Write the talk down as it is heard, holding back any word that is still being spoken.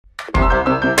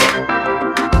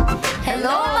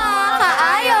Hello mga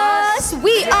kaayos!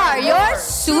 We are your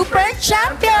Super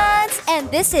Champions! And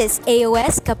this is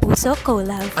AOS Kapuso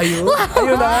Collab. Ayun,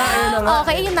 ayun na nga, ayun na nga.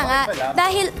 Okay, yun na nga.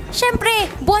 Dahil,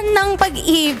 syempre, buwan ng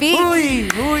pag-ibig. Uy!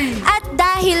 At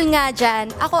dahil nga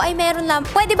dyan, ako ay meron lang.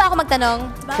 Pwede ba ako magtanong?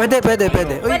 Pwede. Uy,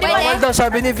 Pwede? bawal daw,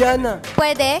 sabi ni Vianna.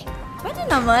 Pwede? Pwede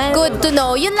naman. Good to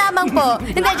know. Yun lamang po.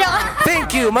 Hindi, joke.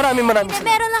 Thank you, maraming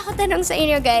Meron lang ako tanong sa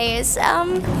inyo, guys.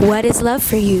 What is love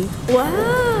for you?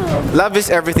 Wow. Love is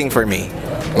everything for me.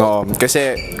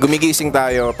 Kasi gumigising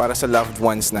tayo para sa loved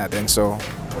ones natin. So,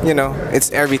 you know, it's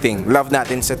everything. Love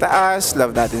natin sa taas,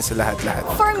 love natin sa lahat-lahat.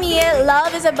 For me,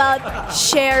 love is about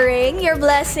sharing your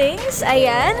blessings.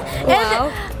 Ayan. Wow. And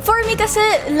for me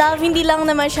kasi, love hindi lang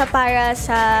naman siya para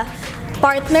sa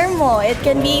partner mo. It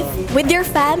can be with your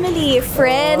family,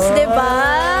 friends, di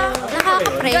ba?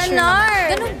 Nakaka-pressure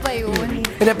naman. Ganun ba yun?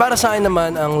 Hindi, para sa akin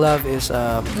naman, ang love is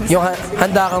yung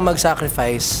handa kang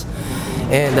mag-sacrifice.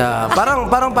 And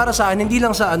parang para sa akin, hindi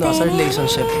lang sa sa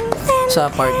relationship, sa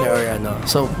partner or ano.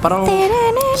 So, parang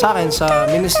sa akin, sa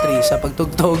ministry, sa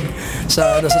pagtugtog,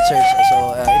 sa church.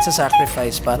 So, it's a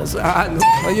sacrifice para sa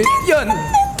Ayun.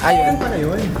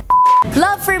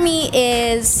 Love for me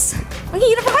is... Ang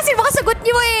hirap pa kasi, baka sagot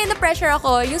niyo na-pressure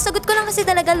ako. Yung sagot ko lang kasi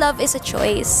talaga, love is a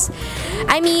choice.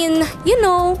 I mean, you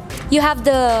know, you have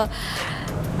the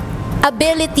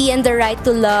ability and the right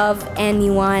to love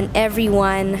anyone,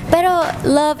 everyone. Pero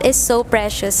love is so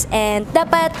precious and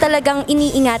dapat talagang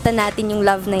iniingatan natin yung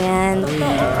love na yan.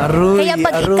 Kaya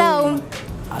pag ikaw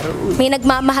may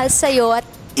nagmamahal sa'yo at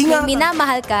may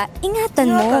minamahal ka,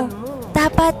 ingatan mo.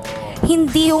 Dapat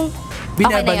hindi yung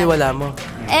binabaliwala mo.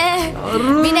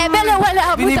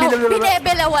 Binebelawala mo daw.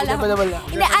 Binebelawala.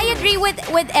 I agree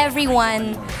with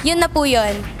everyone. Yun na po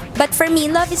yun. But for me,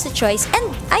 love is a choice.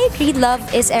 And I agree, love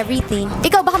is everything.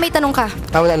 Ikaw, baka may tanong ka?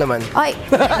 Wala naman. Ay.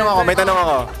 May tanong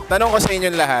ako. Tanong ko sa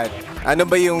inyong lahat. Ano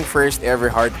ba yung first ever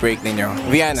heartbreak ninyo?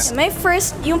 Vianna?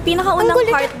 Yung pinakaunang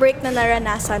heartbreak na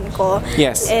naranasan ko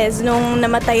is nung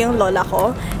namatay yung lola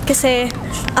ko. Kasi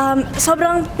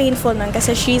sobrang painful nun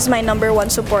kasi she's my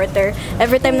 #1 supporter.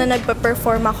 Every time na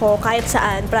nagpa-perform ako, kahit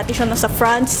saan, parati siya nasa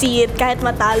front seat, kahit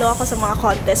matalo ako sa mga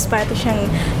contest, parati siyang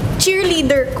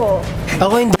cheerleader ko.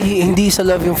 Ako hindi sa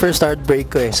love yung first heartbreak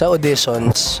ko sa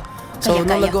auditions. So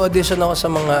nung nag-audition ako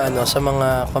sa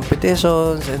mga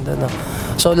competitions and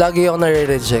so lagi ako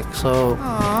nare-reject. So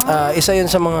isa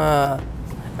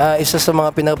sa mga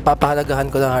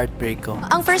pinapahalagahan ko ng heartbreak ko.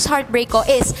 Ang first heartbreak ko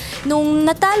is nung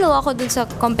natalo ako dun sa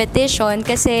competition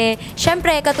kasi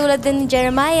syempre katulad din ni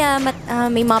Jeremiah,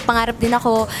 may mga pangarap din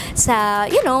ako sa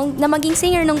na maging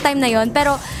singer nung time na yon,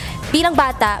 pero bilang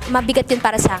bata, mabigat yun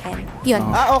para sa akin. Yun.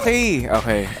 Okay.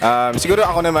 Siguro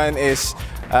ako naman is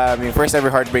yung first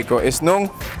ever heartbreak ko is nung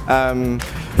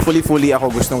fully ako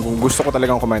gusto ko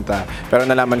talagang kumanta. Pero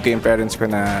nalaman ko yung parents ko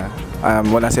na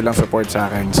wala silang support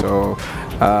sa akin. So,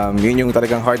 yun yung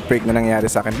talagang heartbreak na nangyari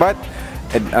sa akin. But,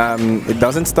 it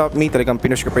doesn't stop me. Talagang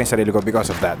pinush ko pa yung sarili ko because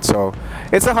of that. So,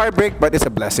 it's a heartbreak but it's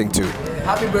a blessing too.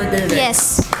 Happy birthday, Ren.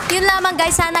 Yes. Yun lamang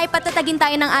guys, sana ay patatagin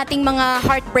tayo ng ating mga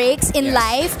heartbreaks in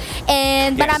life.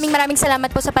 And maraming salamat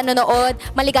po sa panonood.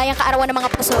 Maligayang kaarawan ng mga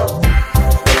puso.